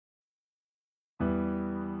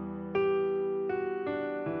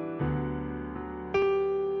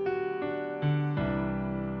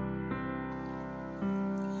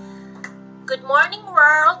Good morning,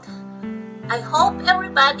 world. I hope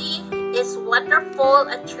everybody is wonderful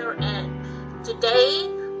at your end.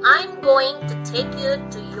 Today, I'm going to take you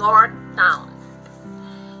to Yorktown.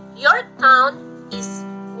 Yorktown is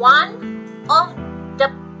one of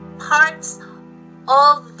the parts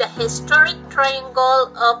of the historic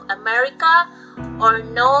triangle of America, or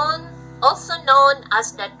also known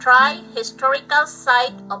as the Tri-Historical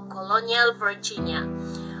Site of Colonial, Virginia.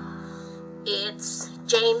 It's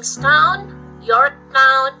Jamestown,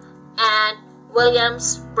 Yorktown, and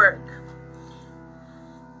Williamsburg.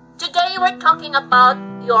 Today we're talking about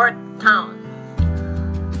Yorktown.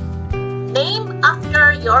 Named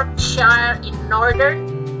after Yorkshire in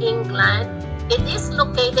northern England, it is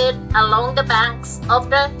located along the banks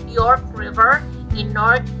of the York River in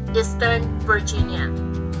northeastern Virginia.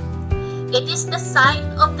 It is the site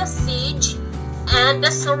of the siege and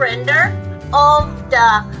the surrender of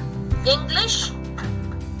the English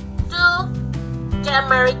to the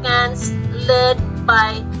Americans, led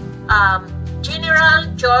by General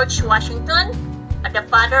George Washington, the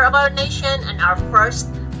father of our nation and our first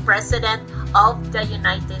president of the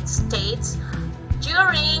United States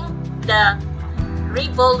during the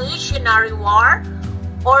Revolutionary War,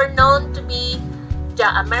 or known to be the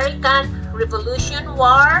American Revolution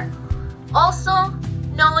War, also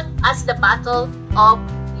known as the Battle of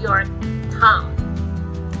Yorktown.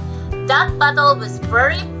 That battle was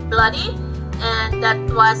very bloody, and that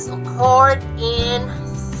was occurred in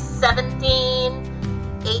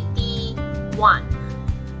 1781.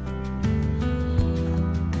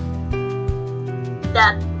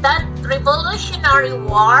 That Revolutionary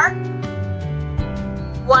War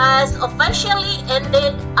was officially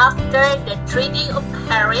ended after the Treaty of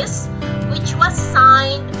Paris, which was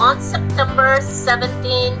signed on September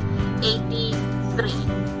 1783.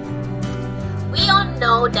 We all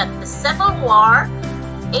know that the Civil War,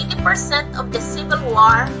 80% of the Civil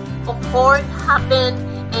War happened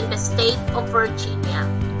in the state of Virginia.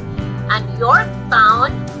 And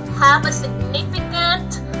Yorktown have a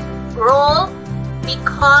significant role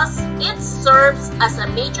because it serves as a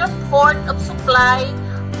major port of supply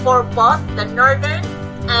for both the Northern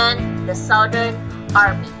and the Southern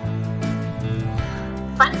Army.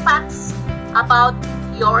 Fun facts about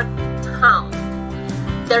Yorktown.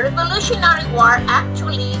 The Revolutionary War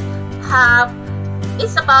actually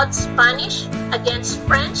is about Spanish against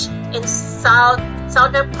French in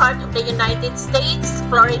southern part of the United States,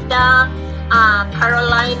 Florida,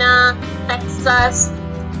 Carolina, Texas,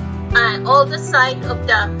 and all the side of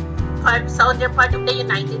the southern part of the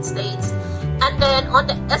United States. And then on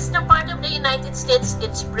the eastern part of the United States,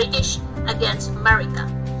 it's British against America.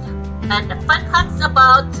 And the fun facts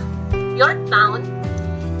about Yorktown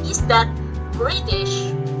is that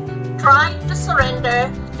British tried to surrender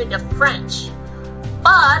to the French,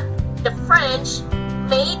 but the French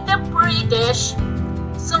made the British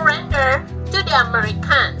surrender to the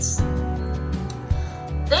Americans.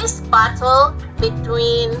 This battle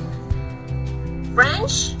between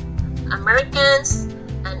French, Americans,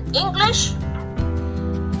 and English,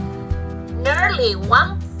 nearly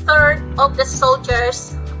 1/3 of the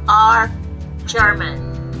soldiers are German.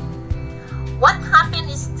 What happened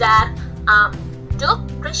is that Duke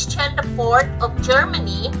Christian IV of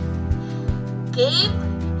Germany gave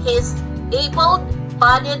his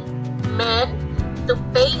able-bodied men to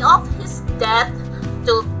pay off his debt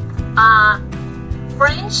to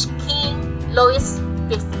French King Louis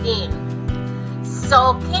XV.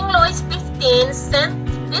 So King Louis XV sent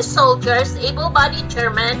these soldiers, able-bodied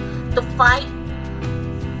German, to fight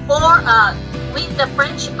with the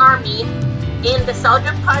French army in the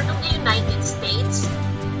southern part of the United States.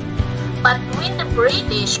 But when the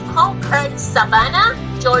British conquered Savannah,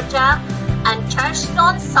 Georgia, and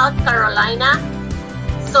Charleston, South Carolina,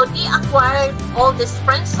 so they acquired all these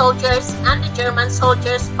French soldiers and the German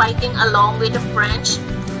soldiers fighting along with the French.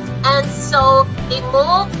 And so they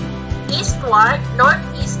moved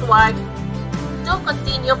northeastward to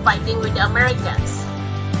continue fighting with the Americans.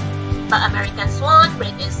 But Americans won,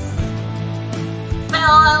 British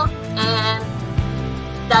fell, and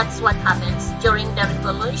that's what happens during the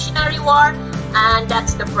Revolutionary War, and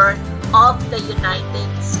that's the birth of the United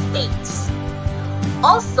States.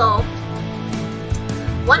 Also,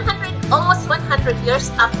 almost 100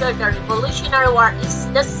 years after the Revolutionary War is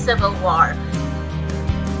the Civil War.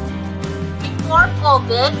 Before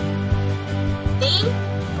COVID, they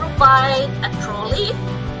provide a trolley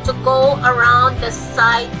to go around the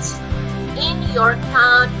sites in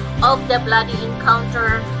Yorktown of the bloody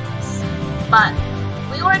encounters, but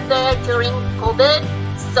we were there during COVID,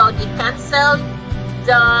 so they canceled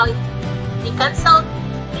the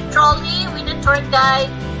trolley with the tour guide,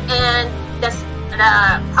 and the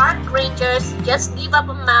park rangers just give up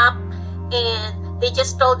a map and they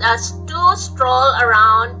just told us to stroll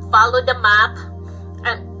around, follow the map,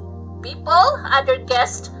 and other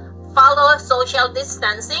guests, follow social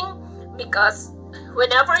distancing, because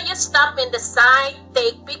whenever you stop in the site,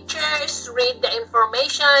 take pictures, read the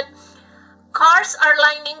information, cars are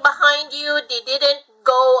lining behind you. They didn't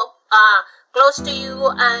go close to you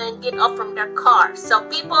and get off from their car. So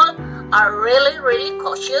people are really, really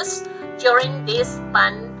cautious during this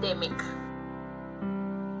pandemic.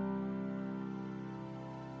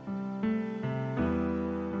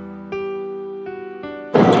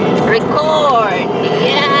 Record,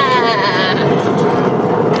 yeah.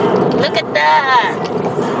 Look at that.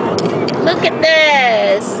 Look at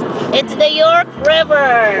this. It's the York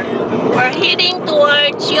River. We're heading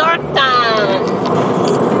towards Yorktown.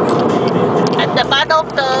 At the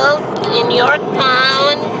battlefield in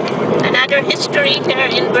Yorktown, another history here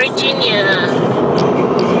in Virginia.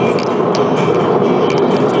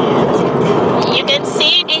 You can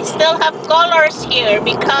see they still have colors here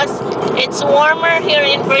because it's warmer here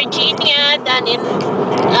in Virginia than in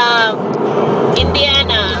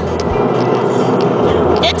Indiana.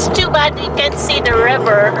 It's too bad you can't see the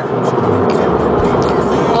river.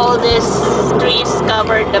 All these trees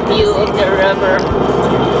cover the view of the river.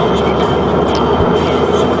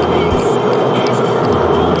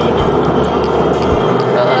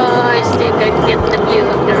 Oh, I still can get the view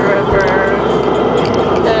of the river.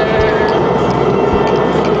 There.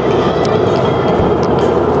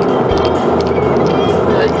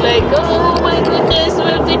 It's like, oh my goodness,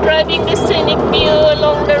 we'll be driving the scenic view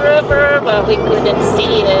along the river, but we couldn't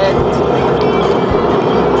see it.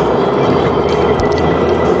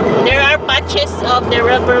 There are patches of the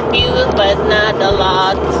river view, but not a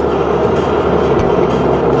lot.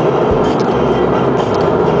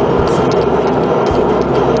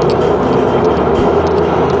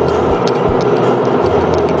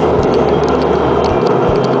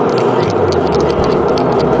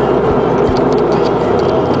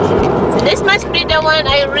 This must be the one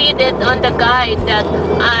I read it on the guide that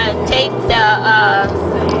take the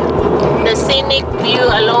scenic view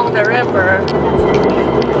along the river.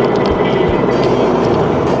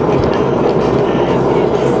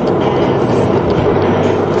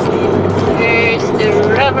 There's the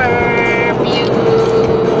river view.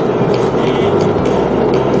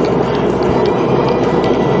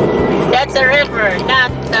 That's a river,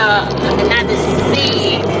 not the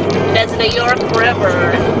sea. That's the York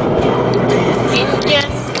River. Indian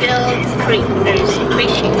Creek. There's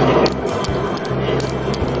fishing there.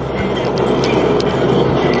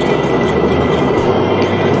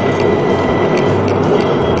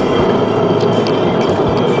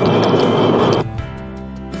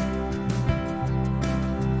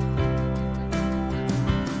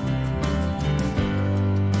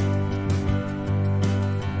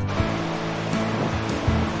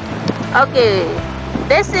 Okay,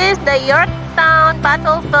 this is the Yorktown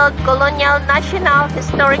Battlefield Colonial National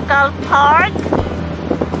Historical Park.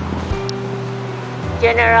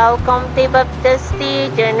 General Comte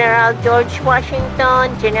Baptiste, General George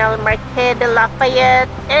Washington, General Marquis de Lafayette,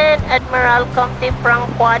 and Admiral Comte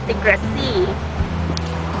Francois de Gracie.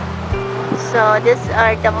 So these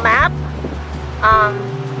are the map.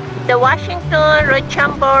 The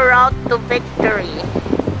Washington-Rochambeau route to victory.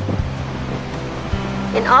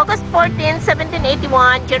 In August 14,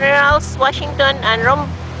 1781, Generals Washington and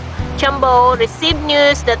Rochambeau received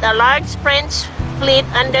news that a large French fleet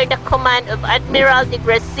under the command of Admiral de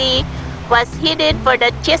Gracie was headed for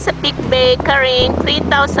the Chesapeake Bay carrying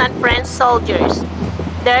 3,000 French soldiers.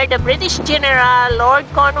 There, the British General Lord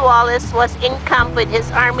Cornwallis was in camp with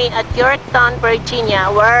his army at Yorktown,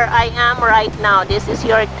 Virginia, where I am right now. This is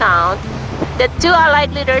Yorktown. The two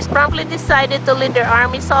Allied leaders promptly decided to lead their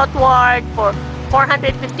army southward for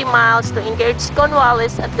 450 miles to engage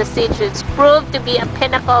Cornwallis at the siege, which proved to be a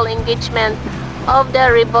pinnacle engagement of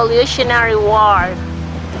the Revolutionary War.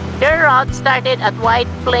 Their route started at White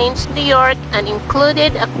Plains, New York, and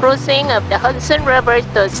included a crossing of the Hudson River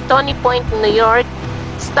to Stony Point, New York.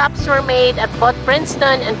 Stops were made at both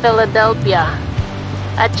Princeton and Philadelphia.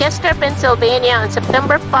 At Chester, Pennsylvania on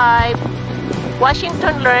September 5,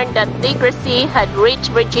 Washington learned that de Gracie had reached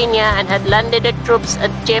Virginia and had landed the troops at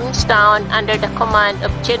Jamestown under the command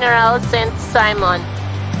of General St. Simon.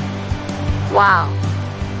 Wow.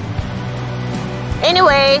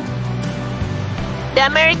 Anyway, the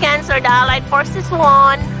Americans or the Allied forces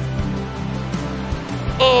won.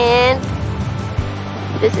 And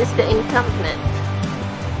this is the encampment.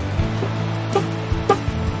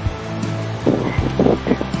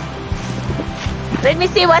 Let me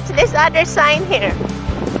see what's this other sign here.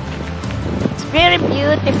 very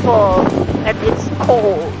beautiful, and it's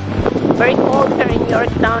cold. Very cold here in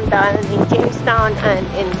Yorktown than in Jamestown and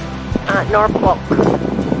in Norfolk.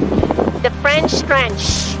 The French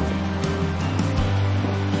Trench.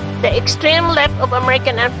 The extreme left of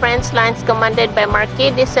American and French lines commanded by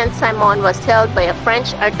Marquis de Saint-Simon was held by a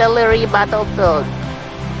French artillery battlefield.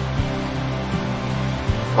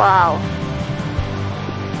 Wow.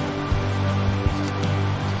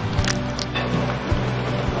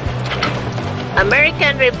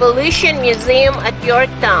 American Revolution Museum at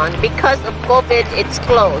Yorktown. Because of COVID, it's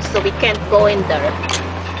closed, so we can't go in there.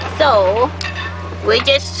 So, we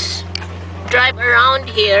just drive around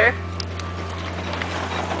here.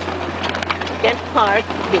 Can't park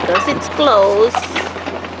because it's closed.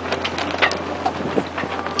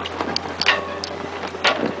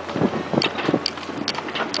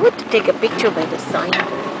 I want to take a picture by the sign.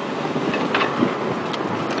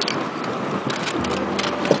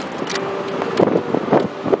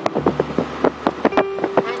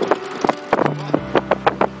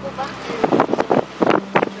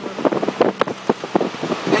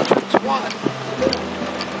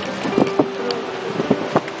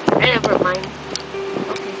 Never mind.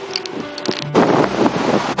 Okay.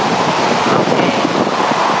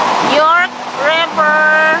 York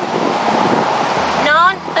River,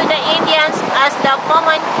 known to the Indians as the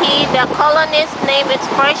Comanche, the colonists named its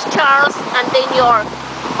first Charles and then York,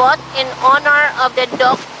 both in honor of the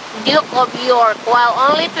Duke of York. While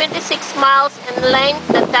only 26 miles in length,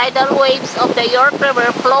 the tidal waves of the York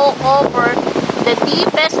River flow over the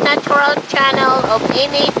deepest natural channel of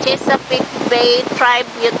any Chesapeake Bay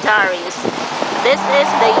tributaries. This is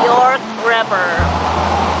the York River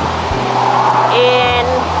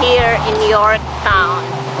here in Yorktown.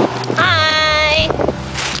 Hi!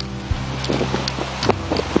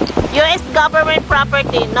 U.S. government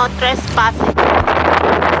property, no trespassing.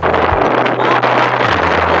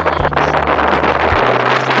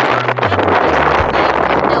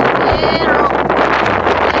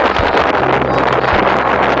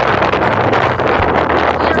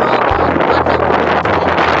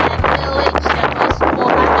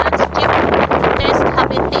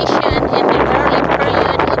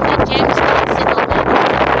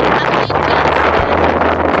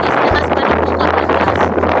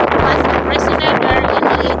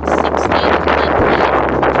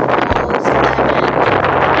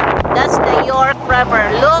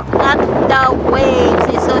 Look at the waves,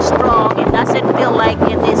 it's so strong. It doesn't feel like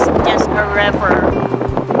it is just a river.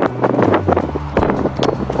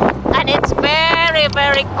 And it's very,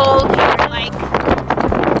 very cold here, like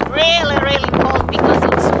really, really cold because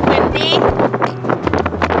it's windy.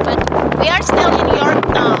 But we are still in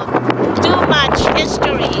Yorktown. Too much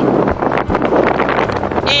history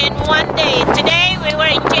in one day. Today we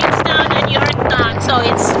were in Jamestown and Yorktown, so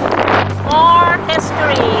it's more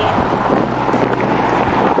history.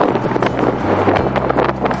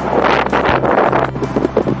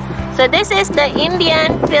 So this is the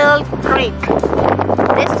Indian Field Creek.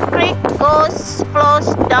 This creek flows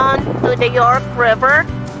down to the York River.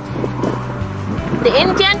 The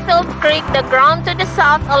Indian Field Creek, the ground to the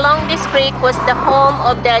south along this creek, was the home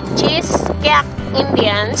of the Chesapeake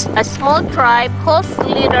Indians, a small tribe whose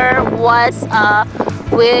leader was a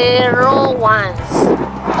Wirrawans,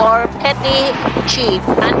 or petty chief,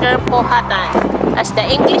 under Powhatan. As the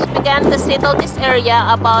English began to settle this area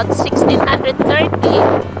about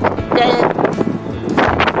 1630,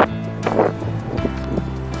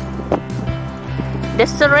 the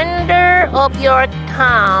surrender of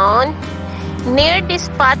Yorktown. Near this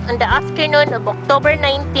spot on the afternoon of October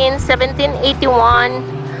 19, 1781,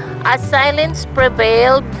 as silence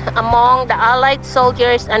prevailed among the Allied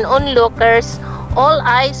soldiers and onlookers, all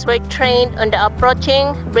eyes were trained on the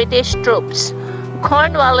approaching British troops.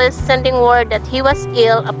 Cornwallis, sending word that he was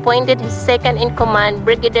ill, appointed his second-in-command,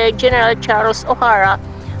 Brigadier General Charles O'Hara,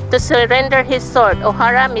 to surrender his sword.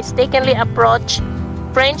 O'Hara mistakenly approached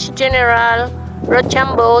French General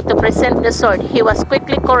Rochambeau to present the sword. He was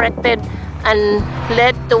quickly corrected and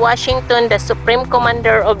led to Washington, the supreme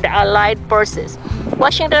commander of the Allied forces.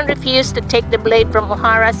 Washington refused to take the blade from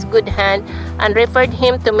O'Hara's good hand and referred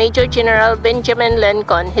him to Major General Benjamin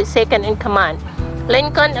Lincoln, his second-in-command.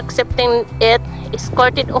 Lincoln, accepting it,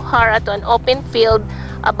 escorted O'Hara to an open field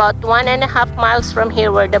about 1.5 miles from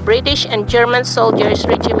here, where the British and German soldiers,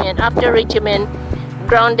 regiment after regiment,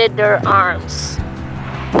 grounded their arms.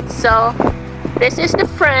 So, this is the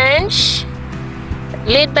French,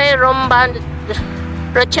 led by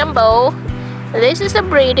Rochambeau. This is the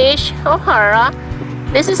British, O'Hara.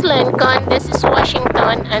 This is Lincoln, this is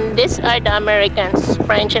Washington, and these are the Americans,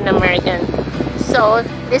 French and American. So,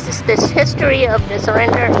 this is the history of the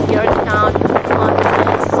surrender of Yorktown. on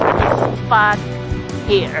this spot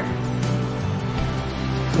here.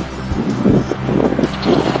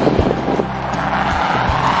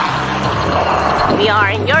 We are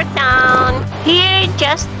in Yorktown. Here,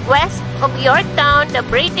 just west of Yorktown, the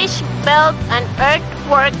British built an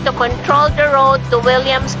earthwork to control the road to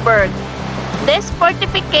Williamsburg. This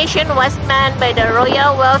fortification was manned by the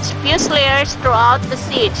Royal Welsh Fusiliers throughout the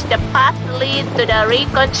siege. The path lead to the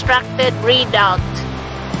reconstructed redoubt,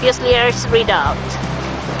 Fusiliers Redoubt.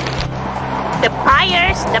 The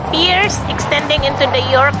piers extending into the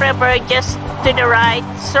York River just to the right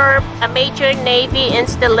serve a major Navy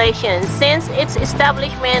installation since its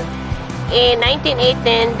establishment in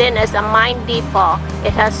 1918, then as a mine depot.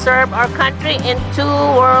 It has served our country in 2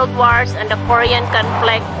 world wars and the Korean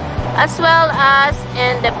conflict, as well as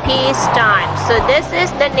in the peace time. So this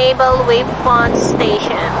is the Naval Wavefront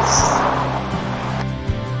Stations.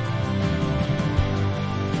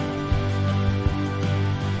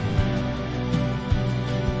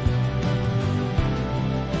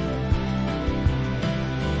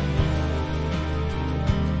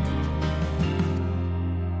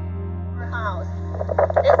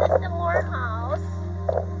 This is the Moore House.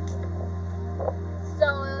 So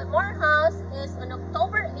Moore House is on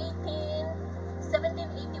October 18,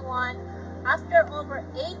 1781. After over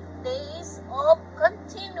 8 days of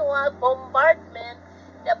continual bombardment,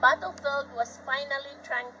 the battlefield was finally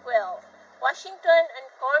tranquil. Washington and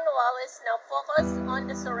Cornwallis now focused on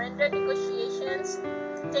the surrender negotiations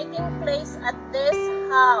taking place at this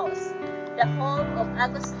house, the home of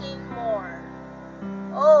Augustine Moore.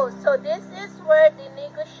 Oh, so this is where they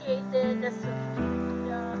negotiated the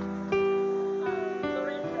surrender.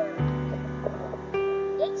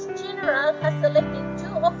 Each general has selected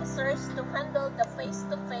 2 officers to handle the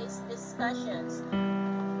face-to-face discussions.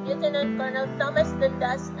 Lieutenant Colonel Thomas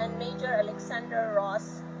Dundas and Major Alexander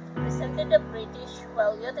Ross presented the British,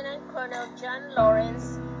 while Lieutenant Colonel John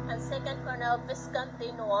Lawrence and Second Colonel Viscount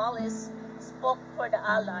Wallace spoke for the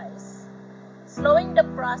Allies. Slowing the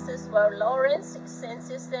process were Lawrence's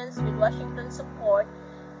insistence with Washington's support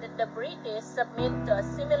that the British submit to a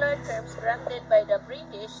similar terms granted by the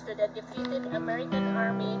British to the defeated American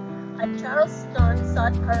army at Charleston,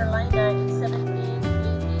 South Carolina in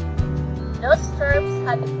 1780. Those terms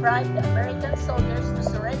had deprived the American soldiers to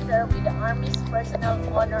surrender with the army's personal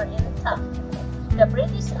honor intact. The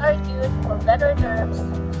British argued for better terms,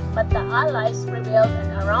 but the Allies prevailed,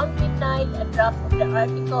 and around midnight, a draft of the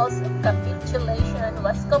Articles of Capitulation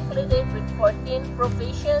was completed with 14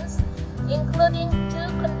 provisions, including 2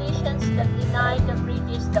 conditions that denied the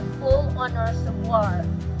British the full honors of war.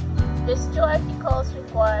 These 2 articles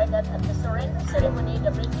required that at the surrender ceremony,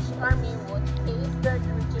 the British Army would place their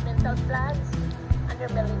regimental flags, and their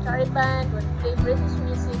military band would play British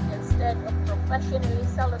music instead of professionally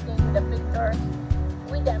saluting the victor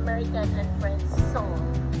with the American and French song.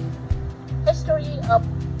 History of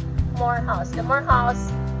Moore House. The Moore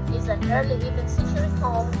House is an early 18th century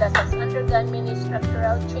home that has undergone many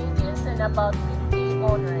structural changes and about 50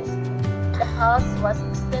 owners. The house was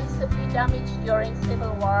extensively damaged during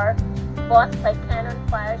Civil War, both by cannon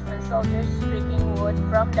fires and soldiers stripping wood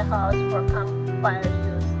from the house for campfire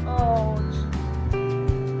use.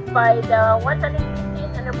 By the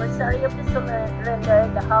 150th anniversary of the surrender,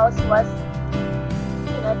 the house was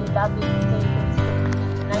in a dilapidated state.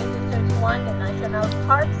 In 1931, the National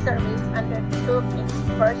Park Service undertook its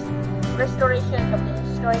first restoration of the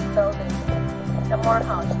historic building, the Moore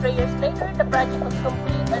House. 3 years later, the project was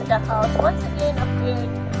complete and the house once again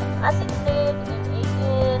appeared as it did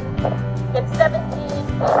in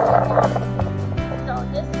 1781. So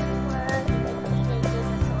this is where they negotiated the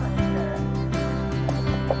surrender.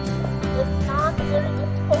 It's not very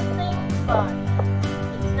imposing, but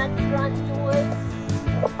it's not grandiose,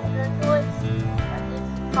 but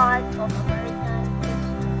it's part of American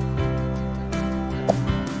history.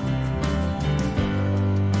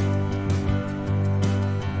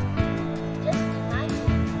 Just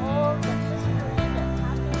imagine all the history that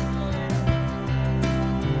happened here.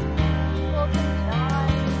 People can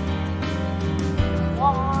die,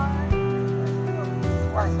 war.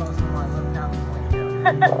 I saw someone look down the window.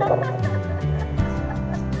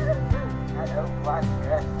 I know, black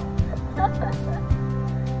dress.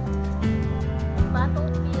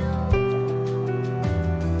 Battlefield,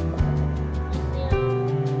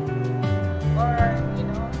 or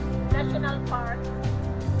national park,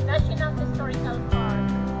 national historical park.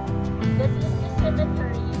 This is the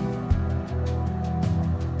cemetery.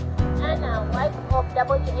 Anna, wife of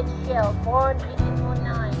W.H. Shell, born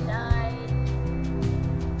 1809, died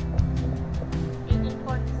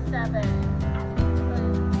 1847. So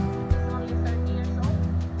he's only 30 years old.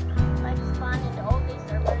 Lifespan in the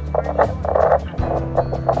That's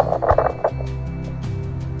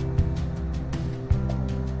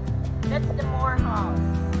the Moore House.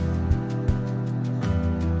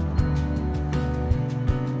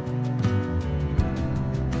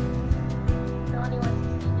 Tony wants to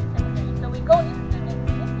see the cemetery. So we go into the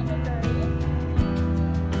cemetery.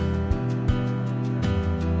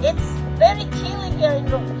 It's very chilly here in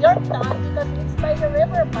Yorktown because it's by the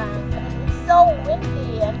riverbank and it's so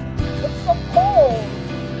windy and it's so cold.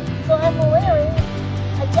 So I'm wearing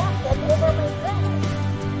a jacket over my dress.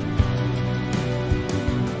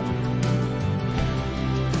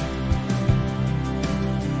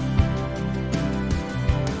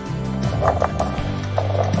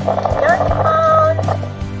 Yorktown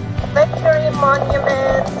Victory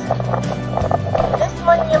Monument. This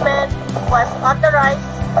monument was authorized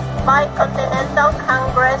by Continental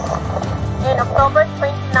Congress in October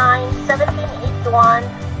 29, 1781,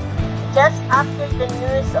 just after the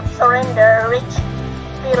news of surrender reached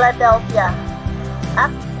Philadelphia.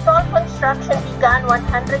 Actual construction began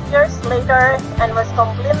 100 years later and was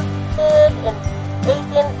completed in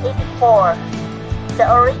 1884. The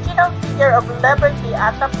original figure of Liberty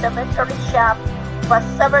atop the Victory shaft was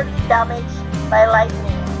severely damaged by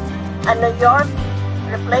lightning. A New York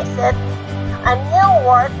replaced it. A new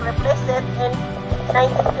work replaced it in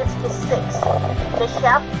 1956. The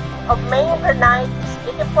shaft of main granite is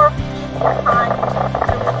 84 feet high,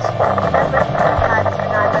 to which Liberty adds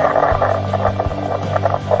another 20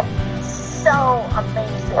 feet. So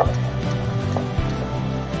amazing.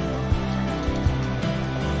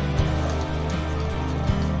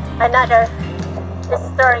 Another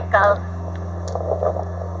historical,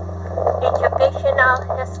 educational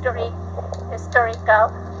historical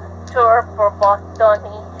tour for both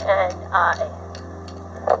Tony and I.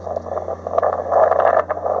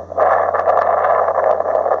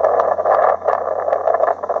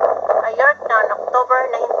 Yorktown, October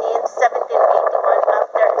 19, 1781,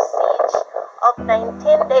 after a siege of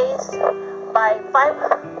 19 days by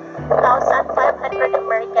 5,500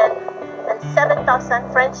 American and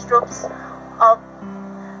 7,000 French troops of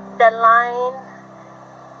the line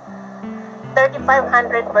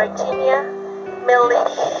 3,500 Virginia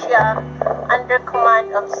militia under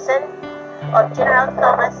command of General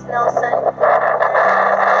Thomas Nelson.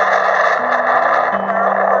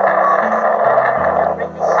 The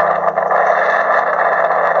British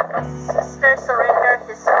sister surrendered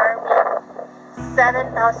his army,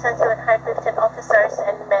 7,715 officers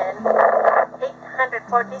and men,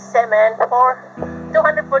 847,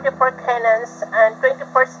 244 cannons, and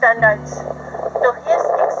 24 standards to His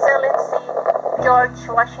Excellency George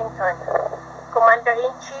Washington,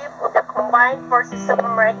 Commander-in-Chief of the Combined Forces of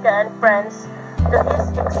America and France, to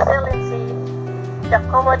His Excellency the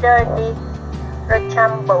Commodore de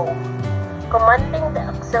Rochambeau, commanding the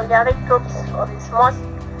auxiliary troops of His Most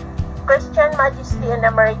Christian Majesty in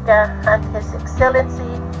America, and His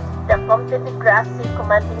Excellency the Comte de Grasse,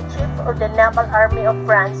 Commanding-Chief of the Naval Army of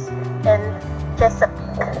France in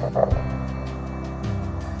Chesapeake.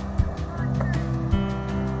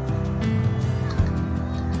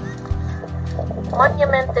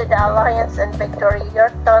 Monument to the Alliance and Victory,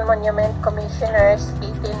 Yorktown Monument Commissioners,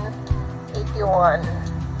 1881.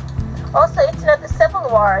 Also, it's not the Civil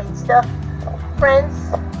War, it's the French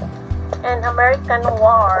and American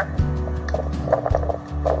War.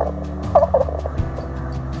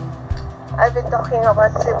 I've been talking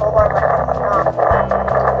about Civil War, but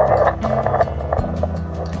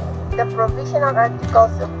the Provisional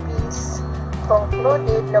Articles of Peace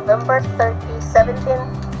concluded November 30,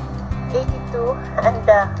 1782, and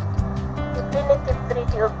the Definitive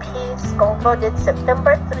Treaty of Peace concluded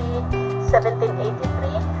September 3,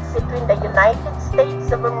 1783, between the United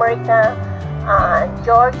States of America and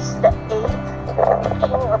George VIII,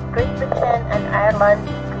 King of Great Britain and Ireland,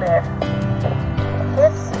 declared.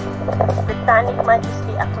 His Britannic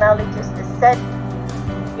Majesty acknowledges the said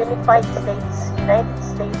United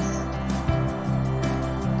States,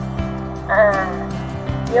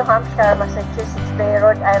 New Hampshire, Massachusetts Bay,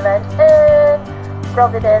 Rhode Island, and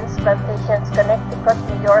Providence, Plantations, Connecticut,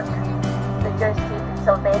 New York, New Jersey,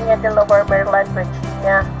 Pennsylvania, Delaware, Maryland,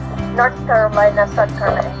 Virginia, North Carolina, South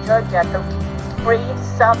Carolina, and Georgia to be free,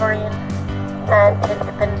 sovereign, and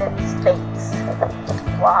independent states.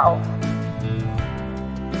 Wow.